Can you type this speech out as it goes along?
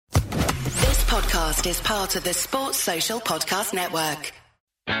podcast is part of the Sports Social Podcast Network.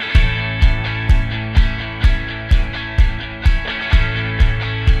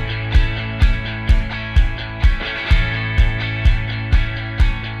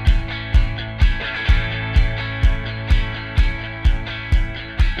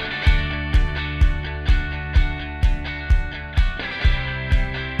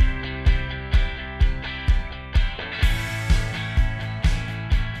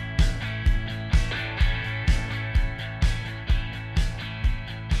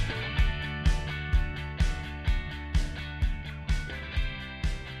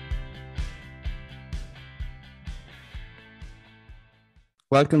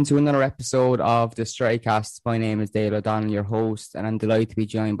 Welcome to another episode of the Strikecast. My name is Dale O'Donnell, your host, and I'm delighted to be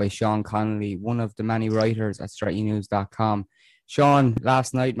joined by Sean Connolly, one of the many writers at StrikeyNews.com. Sean,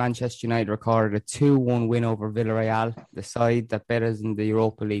 last night Manchester United recorded a 2-1 win over Villarreal, the side that bet us in the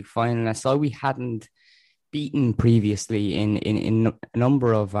Europa League final. I saw we hadn't beaten previously in a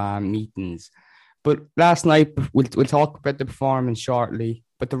number of meetings. But last night, we'll talk about the performance shortly,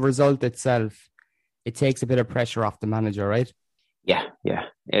 but the result itself, it takes a bit of pressure off the manager, right? Yeah,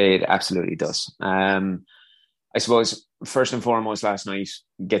 it absolutely does. I suppose first and foremost last night,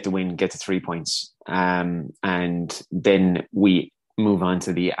 get the win, get the 3 points, and then we move on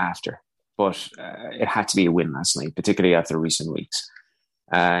to the after. But it had to be a win last night, particularly after recent weeks.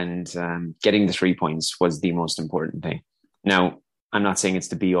 And getting the 3 points was the most important thing. Now, I'm not saying it's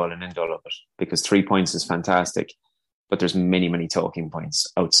the be-all and end-all of it, because 3 points is fantastic, but there's many, many talking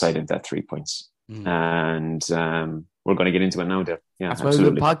points outside of that 3 points. And we're going to get into it now, Dave. Yeah, That's why we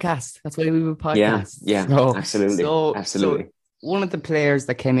do podcast. Yeah, so, absolutely. So one of the players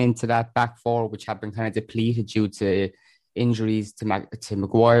that came into that back four, which had been kind of depleted due to injuries to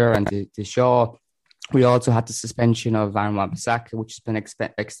Maguire and to Shaw, we also had the suspension of Van Wan-Bissaka, which has been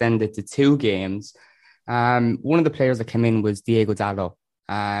extended to 2 games. One of the players that came in was Diego Dalot,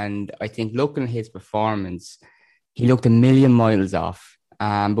 and I think looking at his performance, he looked a million miles off.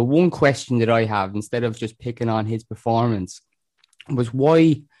 But one question that I have, instead of just picking on his performance, was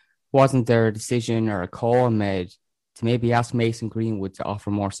why wasn't there a decision or a call made to maybe ask Mason Greenwood to offer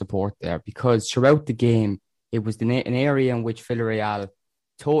more support there? Because throughout the game, it was an area in which Villarreal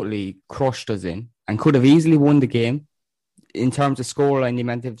totally crushed us in and could have easily won the game in terms of scoreline, the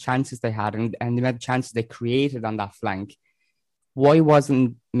amount of chances they had and the amount of chances they created on that flank. Why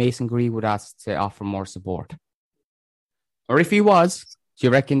wasn't Mason Greenwood asked to offer more support? Or if he was, do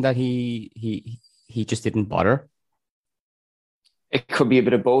you reckon that he just didn't bother? It could be a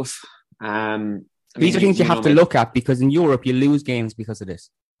bit of both. These are things you have to look at, because in Europe you lose games because of this.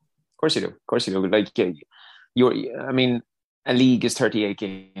 Of course you do. Like a league is 38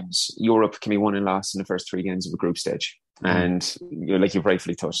 games. Europe can be won and lost in the first 3 games of a group stage. And like you've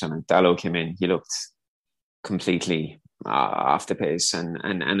rightfully touched on it, Dalot came in. He looked completely off the pace, and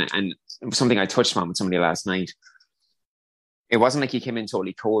something I touched on with somebody last night. It wasn't like he came in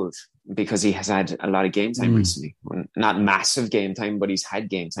totally cold, because he has had a lot of game time recently. Not massive game time, but he's had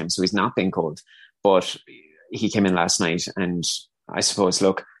game time, so he's not been cold. But he came in last night, and I suppose,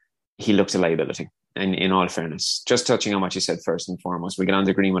 look, he looked a liability. And in all fairness, just touching on what you said first and foremost, we get on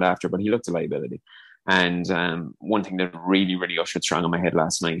to Greenwood after, but he looked a liability. And one thing that really, really ushered strong on my head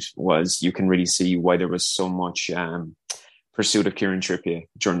last night was you can really see why there was so much pursuit of Kieran Trippier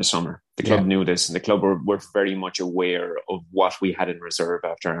during the summer. The club knew this, and the club were very much aware of what we had in reserve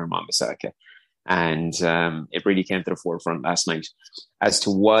after Van Wan-Bissaka. And it really came to the forefront last night. As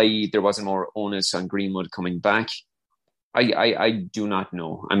to why there wasn't more onus on Greenwood coming back, I do not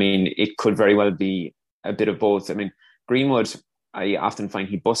know. I mean, it could very well be a bit of both. I mean, Greenwood, I often find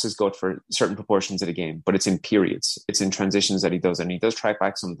he busts his gut for certain proportions of the game, but it's in periods. It's in transitions that he does, and he does track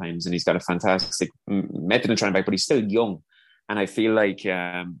back sometimes, and he's got a fantastic method of trying back, but he's still young. And I feel like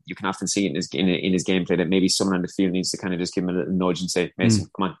you can often see it in his gameplay that maybe someone on the field needs to kind of just give him a little nudge and say, Mason,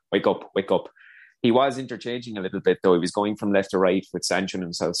 come on, wake up. He was interchanging a little bit, though. He was going from left to right with Sancho and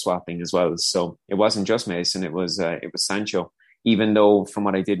himself swapping as well. So it wasn't just Mason, it was Sancho. Even though, from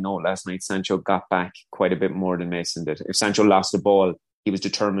what I did know last night, Sancho got back quite a bit more than Mason did. If Sancho lost the ball, he was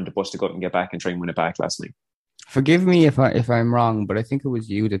determined to bust the gut and get back and try and win it back last night. Forgive me if I'm wrong, but I think it was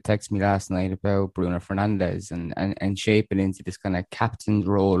you that texted me last night about Bruno Fernandes and shaping into this kind of captain's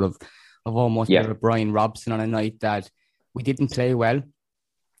role of almost like Brian Robson on a night that we didn't play well,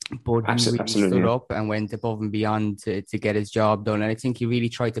 but he really stood up and went above and beyond to get his job done. And I think he really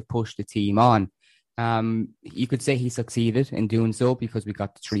tried to push the team on. You could say he succeeded in doing so because we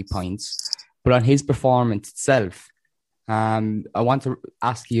got the 3 points, but on his performance itself, I want to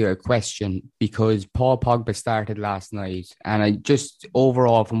ask you a question because Paul Pogba started last night, and I just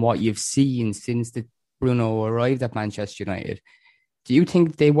overall from what you've seen since Bruno arrived at Manchester United, do you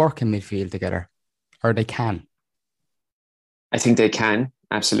think they work in midfield together, or they can? I think they can,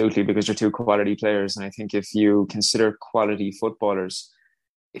 absolutely, because they're two quality players. And I think if you consider quality footballers,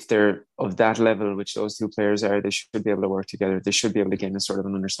 if they're of that level, which those two players are, they should be able to work together. They should be able to gain a sort of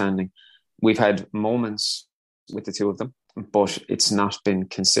an understanding. We've had moments with the two of them, but it's not been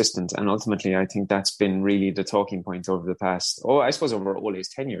consistent. And ultimately, I think that's been really the talking point over the past, I suppose over Ole's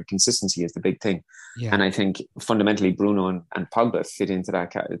tenure. Consistency is the big thing. Yeah. And I think fundamentally Bruno and Pogba fit into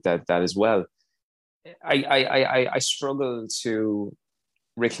that as well. I struggle to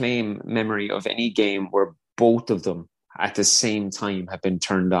reclaim memory of any game where both of them at the same time have been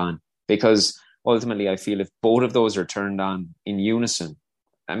turned on, because ultimately I feel if both of those are turned on in unison,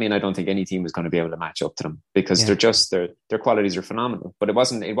 I mean, I don't think any team is going to be able to match up to them, because their qualities are phenomenal. But it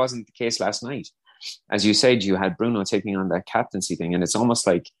wasn't the case last night. As you said, you had Bruno taking on that captaincy thing, and it's almost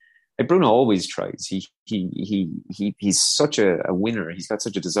like Bruno always tries. He's such a winner. He's got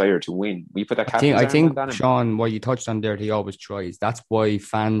such a desire to win. We put that captain's armband on him. Sean, what you touched on there, he always tries. That's why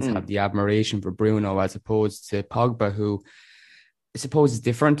fans have the admiration for Bruno as opposed to Pogba, who I suppose is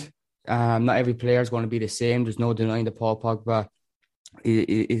different. Not every player is going to be the same. There's no denying that Paul Pogba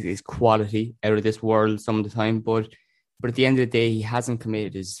is quality out of this world some of the time, but at the end of the day, he hasn't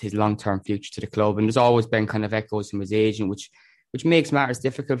committed his long-term future to the club, and there's always been kind of echoes from his agent, which makes matters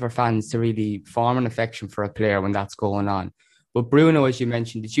difficult for fans to really form an affection for a player when that's going on. But Bruno, as you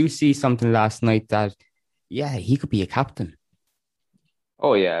mentioned, did you see something last night that, he could be a captain?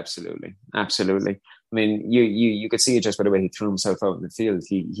 Oh yeah, absolutely, absolutely. I mean, you could see it just by the way he threw himself out in the field.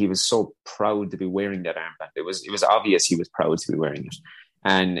 He was so proud to be wearing that armband. It was obvious he was proud to be wearing it.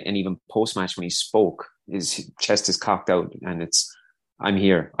 And even post match when he spoke, his chest is cocked out, and I'm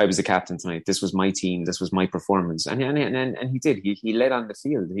here. I was the captain tonight. This was my team. This was my performance. And he did. He led on the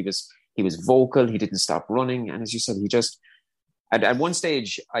field. He was vocal. He didn't stop running. And as you said, he just at one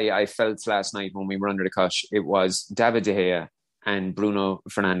stage I felt last night when we were under the cosh, it was David De Gea and Bruno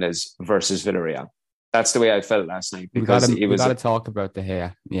Fernandes versus Villarreal. That's the way I felt last night, because we got to talk about De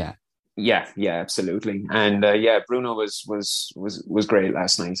Gea. Yeah, absolutely. And Bruno was great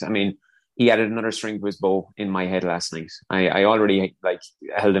last night. I mean, he added another string to his bow in my head last night. I already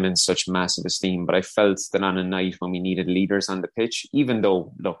held him in such massive esteem, but I felt that on a night when we needed leaders on the pitch, even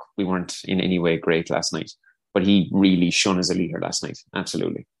though, look, we weren't in any way great last night, but he really shone as a leader last night.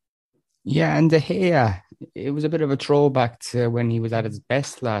 Absolutely. Yeah, and De Gea, it was a bit of a throwback to when he was at his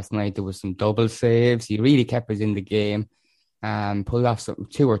best last night. There was some double saves. He really kept us in the game. Pulled off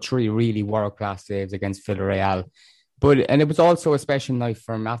two or three really world-class saves against Villarreal. And it was also a special night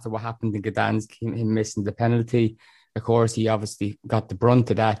for him after what happened in Gdansk, him missing the penalty. Of course, he obviously got the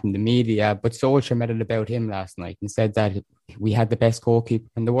brunt of that in the media, but Solskjaer made it about him last night and said that we had the best goalkeeper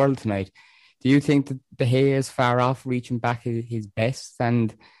in the world tonight. Do you think that De Gea is far off reaching back his best?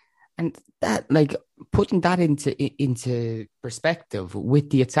 And that, like, putting that into perspective with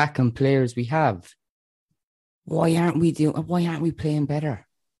the attacking players we have, why aren't we playing better?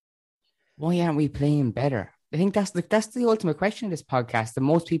 Why aren't we playing better? I think that's the ultimate question of this podcast that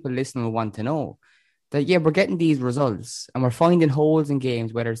most people listening will want to know. That we're getting these results and we're finding holes in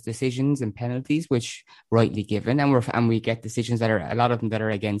games, whether it's decisions and penalties, which rightly given, and we get decisions that are a lot of them that are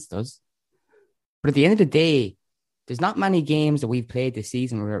against us. But at the end of the day, there's not many games that we've played this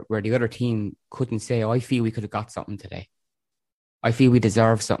season where the other team couldn't say, I feel we could have got something today. I feel we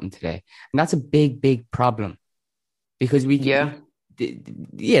deserve something today. And that's a big, big problem. Because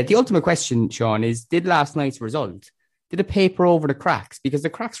the ultimate question, Sean, is did last night's result, did it paper over the cracks? Because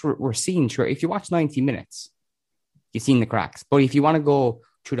the cracks were seen through. If you watch 90 minutes, you've seen the cracks. But if you want to go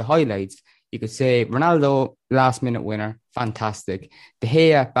through the highlights, you could say Ronaldo, last minute winner, fantastic. De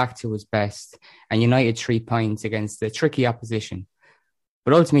Gea back to his best, and United 3 points against the tricky opposition.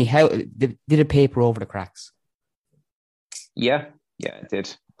 But ultimately, how did it paper over the cracks? Yeah, it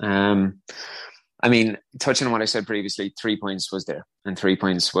did. I mean, touching on what I said previously, 3 points was there, and 3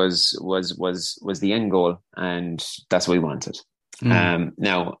 points was the end goal, and that's what we wanted.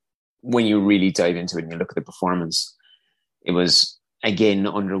 Now, when you really dive into it and you look at the performance, it was again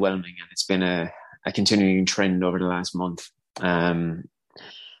underwhelming, and it's been a continuing trend over the last month. I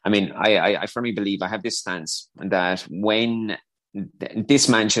mean, I firmly believe, I have this stance that when this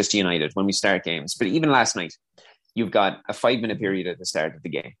Manchester United, when we start games, but even last night, you've got a 5-minute period at the start of the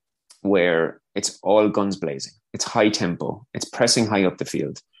game where it's all guns blazing. It's high tempo. It's pressing high up the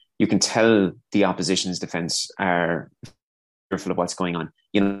field. You can tell the opposition's defence are of what's going on.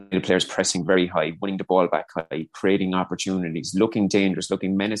 The players pressing very high, winning the ball back high, creating opportunities, looking dangerous,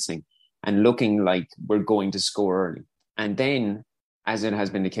 looking menacing, and looking like we're going to score early. And then, as it has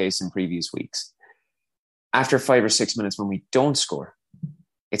been the case in previous weeks, after 5 or 6 minutes when we don't score,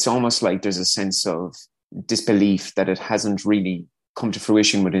 it's almost like there's a sense of disbelief that it hasn't really come to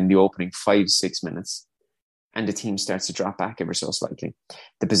fruition within the opening 5-6 minutes. And the team starts to drop back ever so slightly.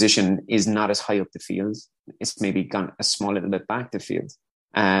 The position is not as high up the field. It's maybe gone a small little bit back the field.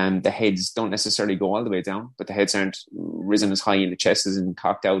 The heads don't necessarily go all the way down, but the heads aren't risen as high, and the chest isn't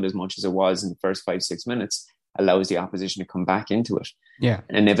cocked out as much as it was in the first 5-6 minutes, allows the opposition to come back into it. Yeah.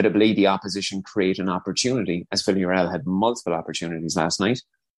 And inevitably, the opposition create an opportunity, as Villarreal had multiple opportunities last night.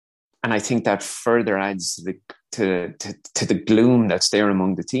 And I think that further adds to the gloom that's there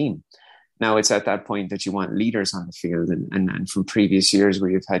among the team. Now, it's at that point that you want leaders on the field. And from previous years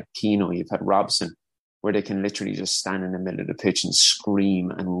where you've had Keano, you've had Robson, where they can literally just stand in the middle of the pitch and scream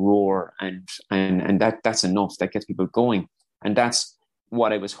and roar. And that's enough. That gets people going. And that's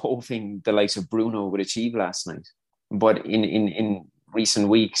what I was hoping the likes of Bruno would achieve last night. But in recent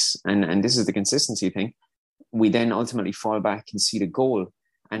weeks, and this is the consistency thing, we then ultimately fall back, concede a goal.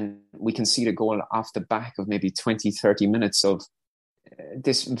 And we concede a goal off the back of maybe 20, 30 minutes of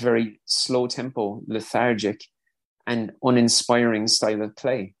this very slow tempo, lethargic and uninspiring style of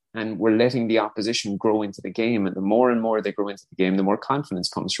play. And we're letting the opposition grow into the game. And the more and more they grow into the game, the more confidence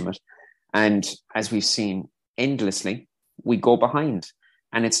comes from it. And as we've seen endlessly, we go behind.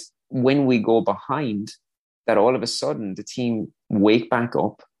 And it's when we go behind that all of a sudden the team wake back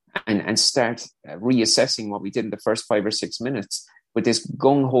up and start reassessing what we did in the first 5 or 6 minutes with this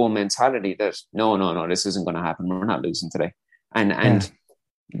gung-ho mentality that, no, this isn't going to happen. We're not losing today. And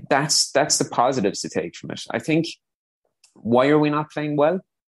that's the positives to take from it. I think, why are we not playing well?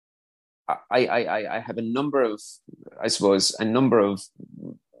 I have a number of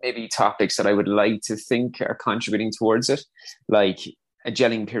maybe topics that I would like to think are contributing towards it, like a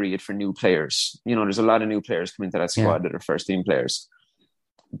gelling period for new players. There's a lot of new players coming into that squad that are first team players.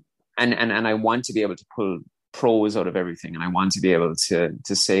 And I want to be able to pull pros out of everything. And I want to be able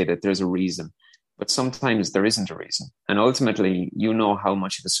to say that there's a reason. But sometimes there isn't a reason. And ultimately, how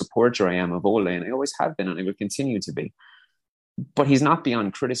much of a supporter I am of Ole, and I always have been, and I will continue to be. But he's not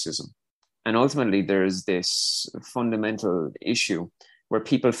beyond criticism. And ultimately, there's this fundamental issue where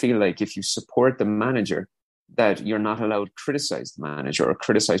people feel like if you support the manager, that you're not allowed to criticize the manager or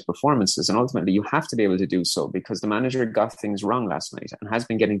criticize performances. And ultimately, you have to be able to do so because the manager got things wrong last night and has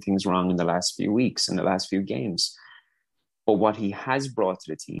been getting things wrong in the last few weeks, in the last few games. But what he has brought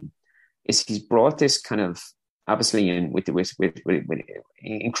to the team is he's brought this kind of, obviously, in with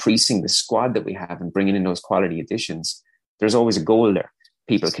increasing the squad that we have and bringing in those quality additions. There's always a goal there.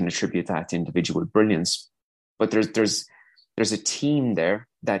 People can attribute that to individual brilliance, but there's a team there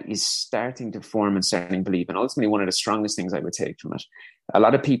that is starting to form and starting to believe. And ultimately, one of the strongest things I would take from it, a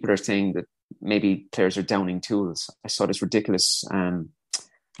lot of people are saying that maybe players are downing tools. I saw this ridiculous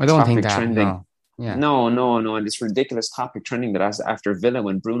I don't think that trending. No. Yeah. No. And this ridiculous topic trending that after Villa,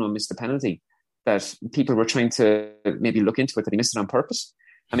 when Bruno missed the penalty, that people were trying to maybe look into it, that he missed it on purpose.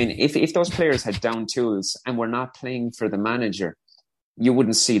 I mean, if those players had down tools and were not playing for the manager, you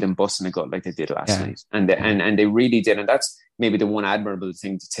wouldn't see them busting a gut like they did last night. And they really did. And that's maybe the one admirable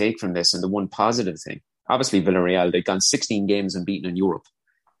thing to take from this, and the one positive thing. Obviously, Villarreal, they'd gone 16 games unbeaten in Europe,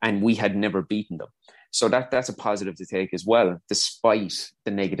 and we had never beaten them. So that's a positive to take as well, despite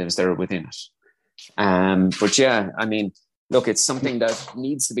the negatives that are within it. But yeah, I mean, look, it's something that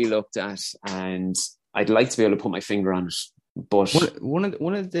needs to be looked at, and I'd like to be able to put my finger on it. But one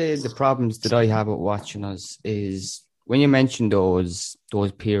of the problems that I have with watching us is when you mention those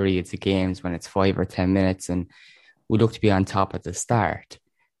periods of games when it's 5 or 10 minutes and we look to be on top at the start,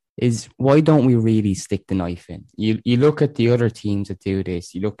 is why don't we really stick the knife in? You look at the other teams that do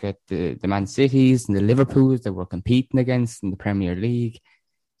this. You look at the Man Cities and the Liverpools that we're competing against in the Premier League.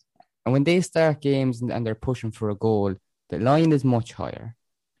 And when they start games and they're pushing for a goal, the line is much higher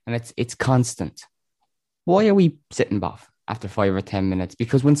and it's constant. Why are we sitting back after 5 or 10 minutes?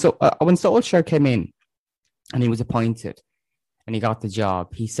 Because when Solskjaer came in and he was appointed and he got the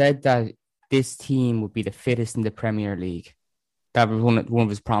job, he said that this team would be the fittest in the Premier League. That was one of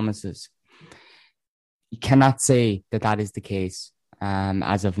his promises. You cannot say that is the case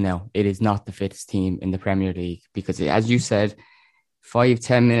as of now. It is not the fittest team in the Premier League because, as you said,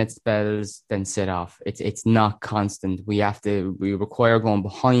 5-10 minute spells, then sit off. It's not constant. We require going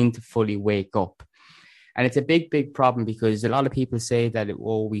behind to fully wake up. And it's a big problem because a lot of people say that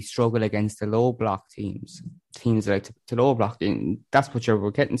we struggle against the low block teams like to low block. And that's what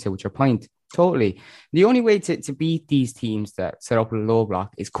we're getting to with your point. Totally. The only way to beat these teams that set up a low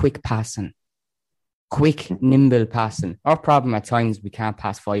block is quick passing, quick, nimble passing. Our problem at times, we can't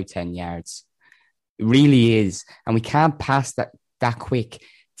pass 5-10 yards. It really is. And we can't pass that quick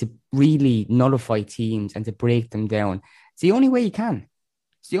to really nullify teams and to break them down. It's the only way you can.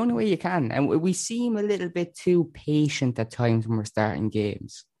 It's the only way you can. And we seem a little bit too patient at times when we're starting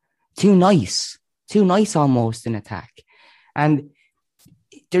games. Too nice almost in attack. And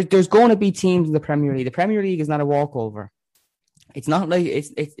there's going to be teams in the Premier League. The Premier League is not a walkover. It's not like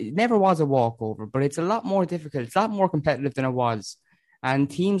it never was a walkover, but it's a lot more difficult. It's a lot more competitive than it was. And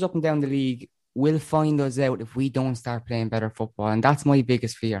teams up and down the league will find us out if we don't start playing better football. And that's my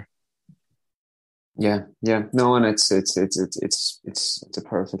biggest fear. Yeah. No, and it's a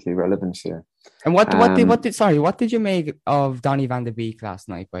perfectly relevant fear. And what did you make of Donny van de Beek last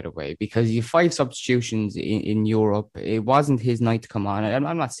night, by the way? Because you 5 substitutions in Europe. It wasn't his night to come on.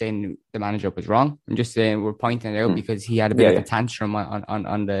 I'm not saying the manager was wrong. I'm just saying we're pointing it out because he had a bit of a tantrum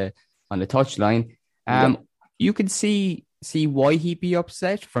on the touchline. You could see why he'd be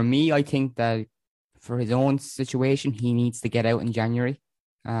upset. For me, I think that for his own situation, he needs to get out in January.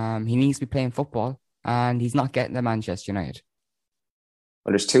 He needs to be playing football, and he's not getting to Manchester United.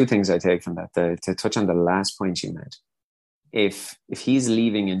 Well, there's 2 things I take from that. To touch on the last point you made, if he's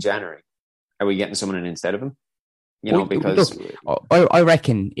leaving in January, are we getting someone in instead of him? Because I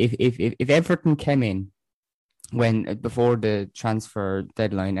reckon if Everton came in before the transfer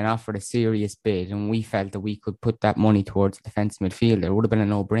deadline and offered a serious bid, and we felt that we could put that money towards a defensive midfielder, it would have been a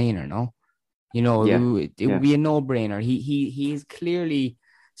no-brainer. No, it would be a no-brainer. He is clearly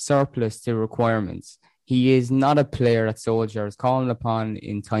surplus to requirements. He is not a player that Solskjaer is calling upon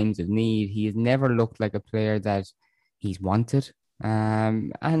in times of need. He has never looked like a player that he's wanted.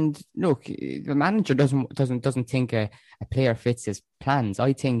 And look, the manager doesn't think a player fits his plans.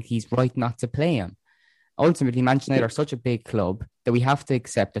 I think he's right not to play him. Ultimately, Manchester United are such a big club that we have to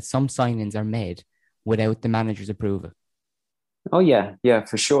accept that some signings are made without the manager's approval. Oh, yeah,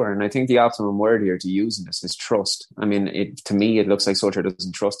 for sure. And I think the optimum word here to use in this is trust. I mean, to me, it looks like Solskjaer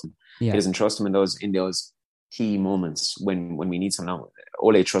doesn't trust him. Yeah. He doesn't trust him in those key moments when we need some. Now,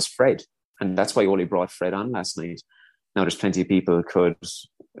 Ole trusts Fred, and that's why Ole brought Fred on last night. Now, there's plenty of people could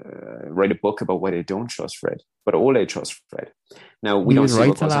write a book about why they don't trust Fred, but Ole trusts Fred. Now, he was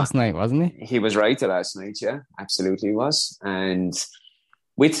right to last night, wasn't he? He was right to last night, yeah, absolutely he was. And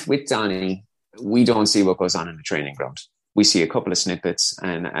with Donny, we don't see what goes on in the training ground. We see a couple of snippets,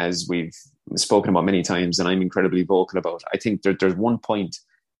 and as we've spoken about many times, and I'm incredibly vocal about, I think there's one point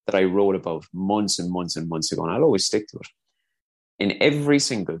that I wrote about months and months and months ago, and I'll always stick to it. In every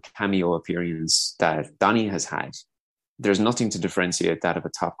single cameo appearance that Donny has had, there's nothing to differentiate that of a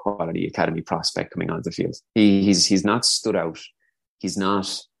top quality academy prospect coming onto the field. He's not stood out. He's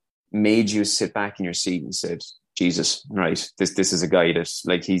not made you sit back in your seat and said, Jesus, right, this is a guy that,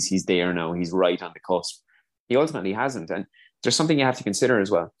 like, he's there now. He's right on the cusp. He ultimately hasn't. And there's something you have to consider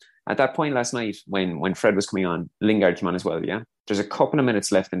as well. At that point last night, when Fred was coming on, Lingard came on as well, yeah? There's a couple of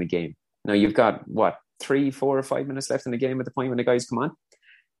minutes left in the game. Now, you've got, 3, 4 or 5 minutes left in the game at the point when the guys come on?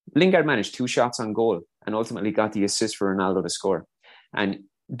 Lingard managed 2 shots on goal and ultimately got the assist for Ronaldo to score. And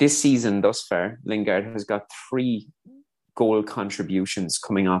this season thus far, Lingard has got 3 goal contributions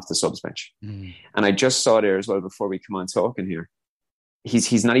coming off the subs bench. And I just saw there as well before we come on talking here,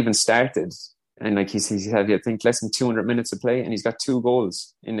 he's not even started. And like he's had, I think, less than 200 minutes of play, and he's got 2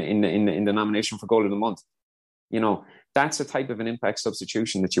 goals in the nomination for goal of the month. That's a type of an impact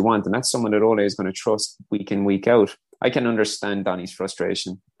substitution that you want, and that's someone that Ole is going to trust week in, week out. I can understand Donny's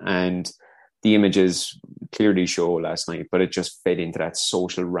frustration, and the images clearly show last night, but it just fed into that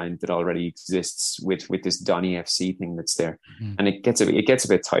social rant that already exists with this Donny FC thing that's there. And it gets a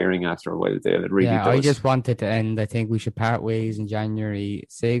bit tiring after a while, Dale. It really does. I just wanted to end. I think we should part ways in January,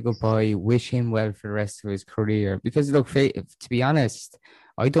 say goodbye, wish him well for the rest of his career. Because look, to be honest,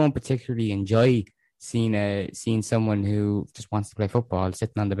 I don't particularly enjoy seeing someone who just wants to play football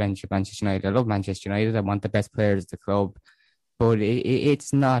sitting on the bench at Manchester United. I love Manchester United. I want the best players at the club, but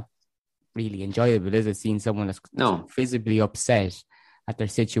it's not really enjoyable, is it? Seeing someone that's visibly upset at their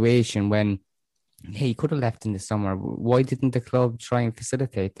situation when, hey, he could have left in the summer. Why didn't the club try and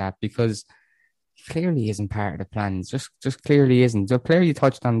facilitate that? Because he clearly isn't part of the plans. Just clearly isn't. The player you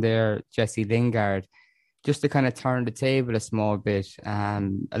touched on there, Jesse Lingard, just to kind of turn the table a small bit. A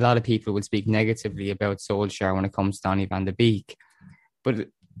lot of people will speak negatively about Solskjaer when it comes to Donny van de Beek, but a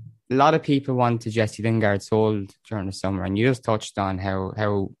lot of people wanted Jesse Lingard sold during the summer, and you just touched on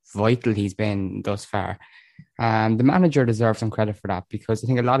how vital he's been thus far. The manager deserves some credit for that, because I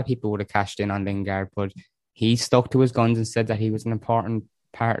think a lot of people would have cashed in on Lingard, but he stuck to his guns and said that he was an important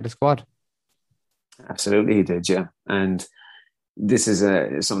part of the squad. Absolutely, he did, yeah. And this is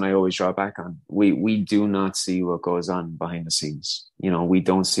something I always draw back on. We do not see what goes on behind the scenes. We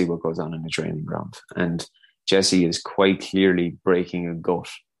don't see what goes on in the training ground. And Jesse is quite clearly breaking a gut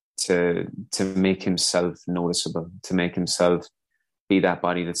to make himself noticeable, to make himself be that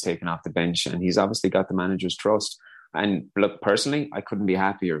body that's taken off the bench. And he's obviously got the manager's trust. And look, personally, I couldn't be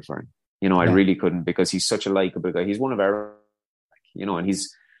happier for him. I Yeah. really couldn't, because he's such a likable guy. He's one of our, and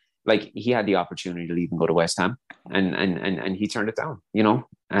he's like, he had the opportunity to leave and go to West Ham, and he turned it down,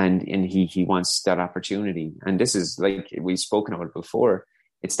 and he wants that opportunity. And this is, like we've spoken about it before,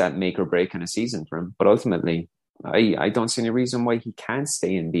 it's that make or break kind of season for him. But ultimately, I don't see any reason why he can't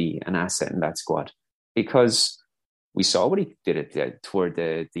stay and be an asset in that squad, because we saw what he did toward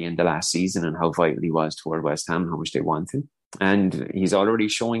the end of last season, and how vital he was toward West Ham, how much they want him. And he's already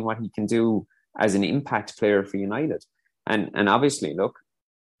showing what he can do as an impact player for United. And obviously, look,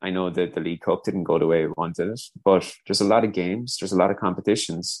 I know that the League Cup didn't go the way we wanted it, but there's a lot of games, there's a lot of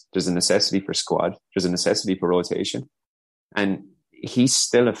competitions, there's a necessity for squad, there's a necessity for rotation. And he's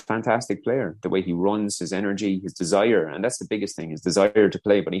still a fantastic player. The way he runs, his energy, his desire, and that's the biggest thing, his desire to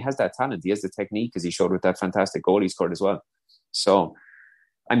play. But he has that talent, he has the technique, as he showed with that fantastic goal he scored as well. So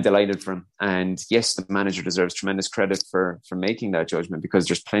I'm delighted for him. And yes, the manager deserves tremendous credit for making that judgment, because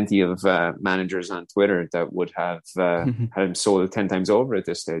there's plenty of managers on Twitter that would have had him sold 10 times over at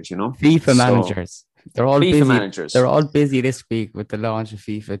this stage, FIFA managers. They're all FIFA busy. managers. They're all busy this week with the launch of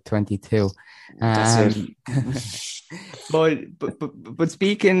FIFA 22. That's it. but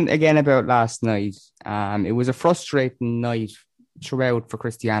speaking again about last night, it was a frustrating night throughout for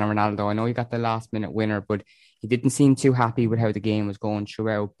Cristiano Ronaldo. I know he got the last minute winner, but he didn't seem too happy with how the game was going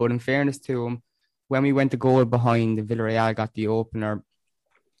throughout. But in fairness to him, when we went to goal behind and Villarreal got the opener,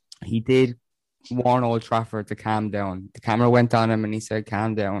 he did warn Old Trafford to calm down. The camera went on him and he said,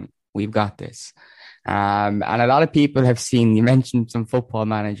 "Calm down, we've got this." And a lot of people have seen, you mentioned some football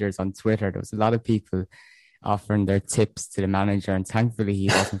managers on Twitter. There was a lot of people offering their tips to the manager, and thankfully he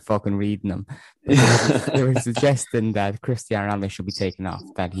wasn't fucking reading them. They were suggesting that Cristiano Ronaldo should be taken off,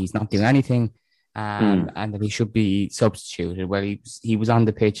 that he's not doing anything, and that he should be substituted. Well, he was on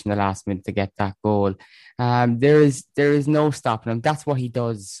the pitch in the last minute to get that goal. There is no stopping him. That's what he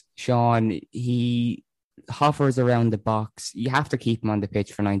does, Sean. He hovers around the box. You have to keep him on the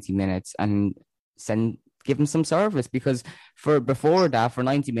pitch for 90 minutes and give him some service, because before that, for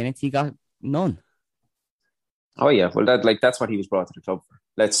 90 minutes, he got none. Oh yeah, well that's what he was brought to the club for.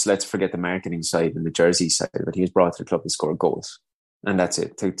 Let's forget the marketing side and the jersey side, but he was brought to the club to score goals, and that's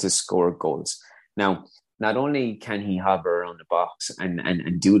it, to score goals. Now, not only can he hover around the box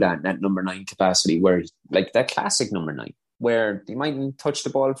and do that number 9 capacity, where like that classic number 9, where he might touch the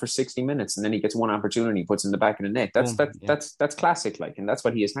ball for 60 minutes and then he gets one opportunity, puts it in the back of the net. That's classic, like, and that's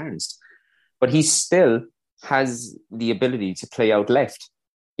what he has harnessed. But he still has the ability to play out left,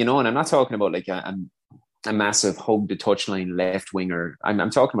 and I'm not talking about like a massive hug the touchline left winger.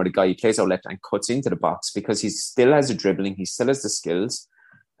 I'm talking about a guy who plays out left and cuts into the box, because he still has the dribbling, he still has the skills.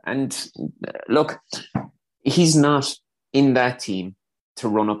 And look, he's not in that team to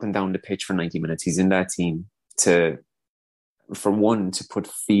run up and down the pitch for 90 minutes. He's in that team to put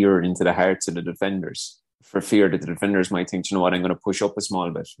fear into the hearts of the defenders, for fear that the defenders might think, you know what, I'm going to push up a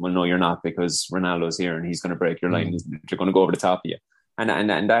small bit. Well, no, you're not, because Ronaldo's here and he's going to break your line. They're going to go over the top of you. And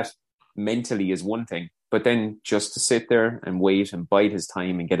that mentally is one thing. But then just to sit there and wait and bide his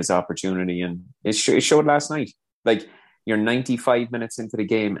time and get his opportunity. And it showed last night. Like, you're 95 minutes into the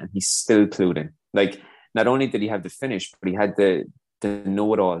game and he's still clued in. Like, not only did he have the finish, but he had the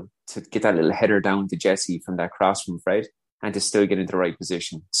know-it-all to get that little header down to Jesse from that cross from Fred, and to still get into the right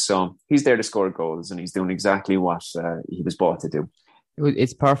position. So he's there to score goals, and he's doing exactly what he was bought to do.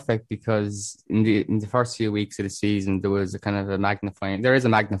 It's perfect, because in the first few weeks of the season, there is a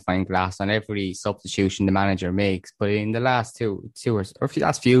magnifying glass on every substitution the manager makes. But in the last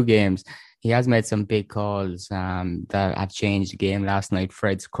last few games, he has made some big calls that have changed the game. Last night,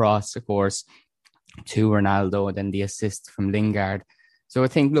 Fred's cross, of course, to Ronaldo, and then the assist from Lingard. So I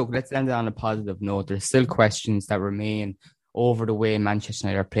think, look, let's end it on a positive note. There's still questions that remain over the way Manchester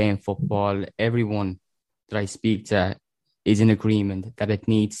United are playing football. Everyone that I speak to is in agreement that it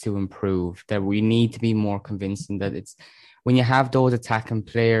needs to improve, that we need to be more convincing, that it's when you have those attacking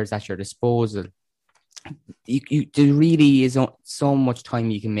players at your disposal, there really is so much time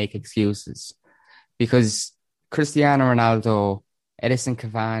you can make excuses, because Cristiano Ronaldo, Edison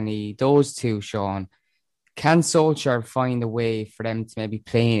Cavani, those two, Sean, can Solskjaer find a way for them to maybe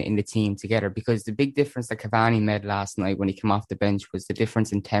play in the team together? Because the big difference that Cavani made last night when he came off the bench was the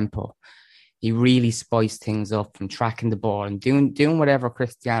difference in tempo. He really spiced things up from tracking the ball and doing whatever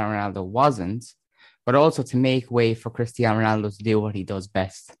Cristiano Ronaldo wasn't, but also to make way for Cristiano Ronaldo to do what he does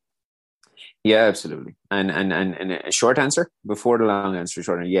best. Yeah, absolutely. And a short answer before the long answer,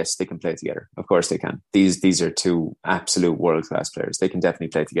 short answer, yes, they can play together. Of course they can. These are two absolute world-class players. They can definitely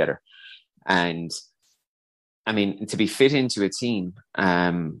play together. And I mean, to be fit into a team,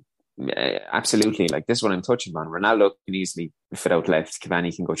 absolutely. Like, this is what I'm touching on. Ronaldo can easily fit out left.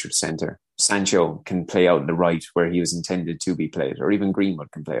 Cavani can go through the centre. Sancho can play out in the right where he was intended to be played, or even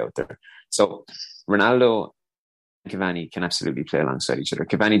Greenwood can play out there. So Ronaldo and Cavani can absolutely play alongside each other.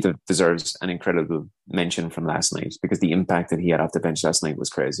 Cavani deserves an incredible mention from last night, because the impact that he had off the bench last night was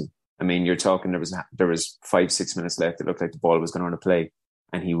crazy. I mean, you're talking, there was 5-6 minutes left. It looked like the ball was going on to play,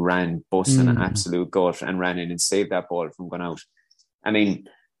 and he ran, busting an absolute gut, and ran in and saved that ball from going out. I mean,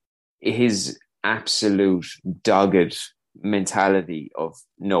 his absolute dogged mentality of,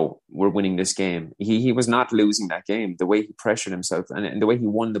 no, we're winning this game. He was not losing that game. The way he pressured himself, and the way he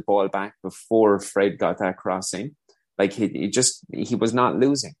won the ball back before Fred got that cross in, like, he was not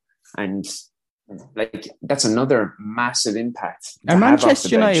losing. And like, that's another massive impact. Are Manchester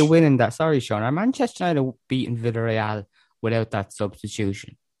United winning that? Sorry, Sean. Are Manchester United beating Villarreal without that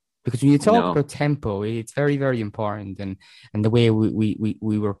substitution? Because when you talk about tempo, it's very, very important. And the way we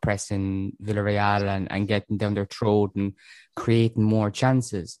were pressing Villarreal and getting down their throat and creating more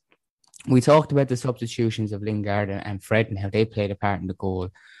chances. We talked about the substitutions of Lingard and Fred and how they played a part in the goal.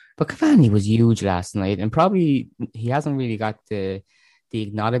 But Cavani was huge last night, and probably he hasn't really got the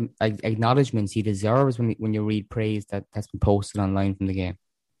acknowledgements he deserves when you read praise that's been posted online from the game.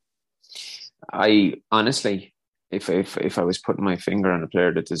 I honestly, if I was putting my finger on a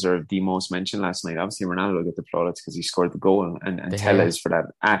player that deserved the most mention last night, obviously Ronaldo got the plaudits because he scored the goal, and Telles for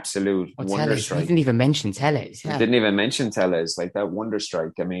that absolute wonder strike. He didn't even mention Telles. Yeah. Didn't even mention Telles, like that wonder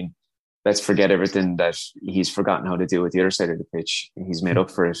strike. I mean, let's forget everything that he's forgotten how to do at the other side of the pitch. He's made up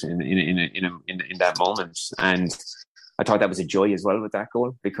for it in that moment. And I thought that was a joy as well with that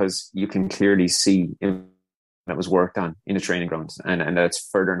goal, because you can clearly see that was worked on in the training ground, and that's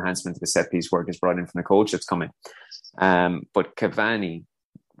further enhancement to the set piece work is brought in from the coach that's coming. But Cavani,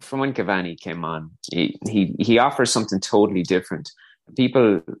 from when Cavani came on, he offers something totally different.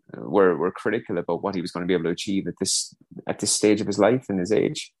 People were critical about what he was going to be able to achieve at this stage of his life and his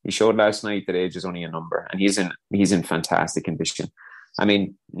age. He showed last night that age is only a number, and he's in fantastic condition. I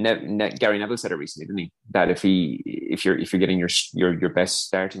mean, Gary Neville said it recently, didn't he? That if you're getting your best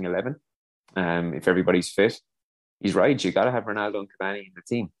starting 11, if everybody's fit, he's right. You got to have Ronaldo and Cavani in the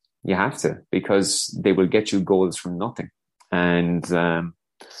team. You have to, because they will get you goals from nothing. And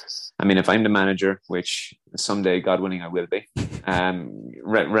I mean, if I'm the manager, which someday, God willing, I will be,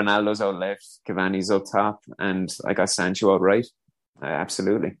 Ronaldo's out left, Cavani's up top, and I got Sancho out right.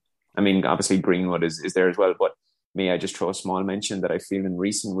 Absolutely. I mean, obviously Greenwood is there as well, but may I just throw a small mention that I feel in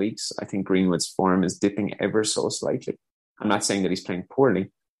recent weeks, I think Greenwood's form is dipping ever so slightly. I'm not saying that he's playing poorly,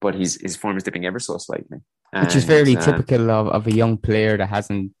 but his form is dipping ever so slightly. Which is fairly typical of a young player that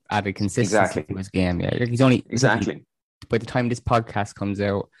hasn't added consistency to his game. Yeah, he's only by the time this podcast comes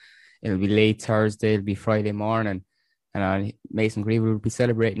out, it'll be late Thursday, it'll be Friday morning, and Mason Greenwood will be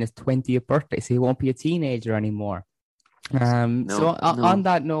celebrating his 20th birthday, so he won't be a teenager anymore. On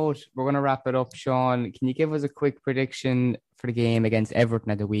that note, we're going to wrap it up. Sean, can you give us a quick prediction for the game against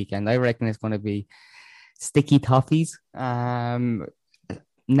Everton at the weekend? I reckon it's going to be sticky toffees, narrow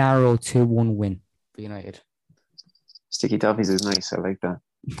 2-1 win for United. Sticky toffees is nice. I like that.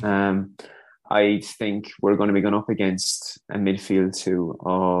 I think we're going to be going up against a midfield too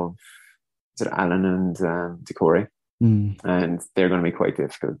of Allen and Decore, and they're going to be quite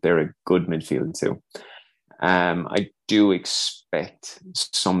difficult. They're a good midfield too. I do expect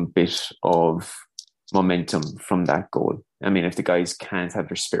some bit of momentum from that goal. I mean, if the guys can't have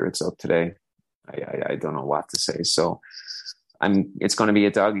their spirits up today, I don't know what to say. So it's going to be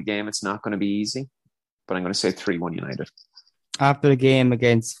a doggy game. It's not going to be easy, but I'm going to say 3-1 United. After the game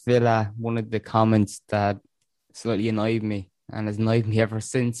against Villa, one of the comments that slightly annoyed me, and has annoyed me ever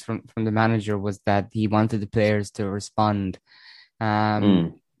since from the manager, was that he wanted the players to respond.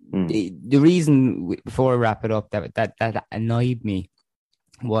 The reason, before I wrap it up, that annoyed me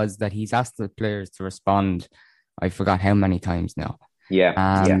was that he's asked the players to respond. I forgot how many times now.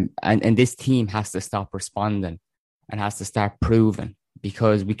 And this team has to stop responding and has to start proving,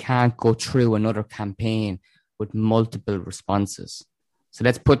 because we can't go through another campaign with multiple responses. So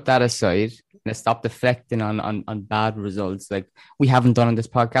let's put that aside. Let's stop deflecting on bad results, like we haven't done on this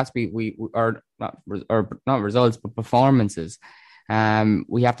podcast. We are not results, but performances.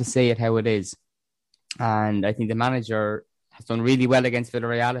 We have to say it how it is. And I think the manager has done really well against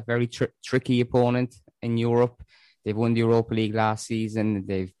Villarreal, a very tricky opponent in Europe. They've won the Europa League last season.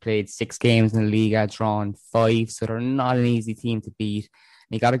 They've played 6 games in the Liga, drawn 5, so they're not an easy team to beat.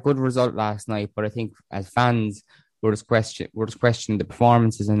 He got a good result last night, but I think as fans, we're just questioning the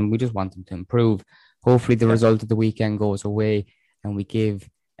performances, and we just want them to improve. Hopefully, the result of the weekend goes away, and we give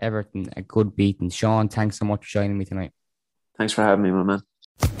Everton a good beating. Sean, thanks so much for joining me tonight. Thanks for having me, my man.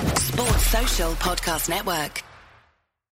 Sports Social Podcast Network.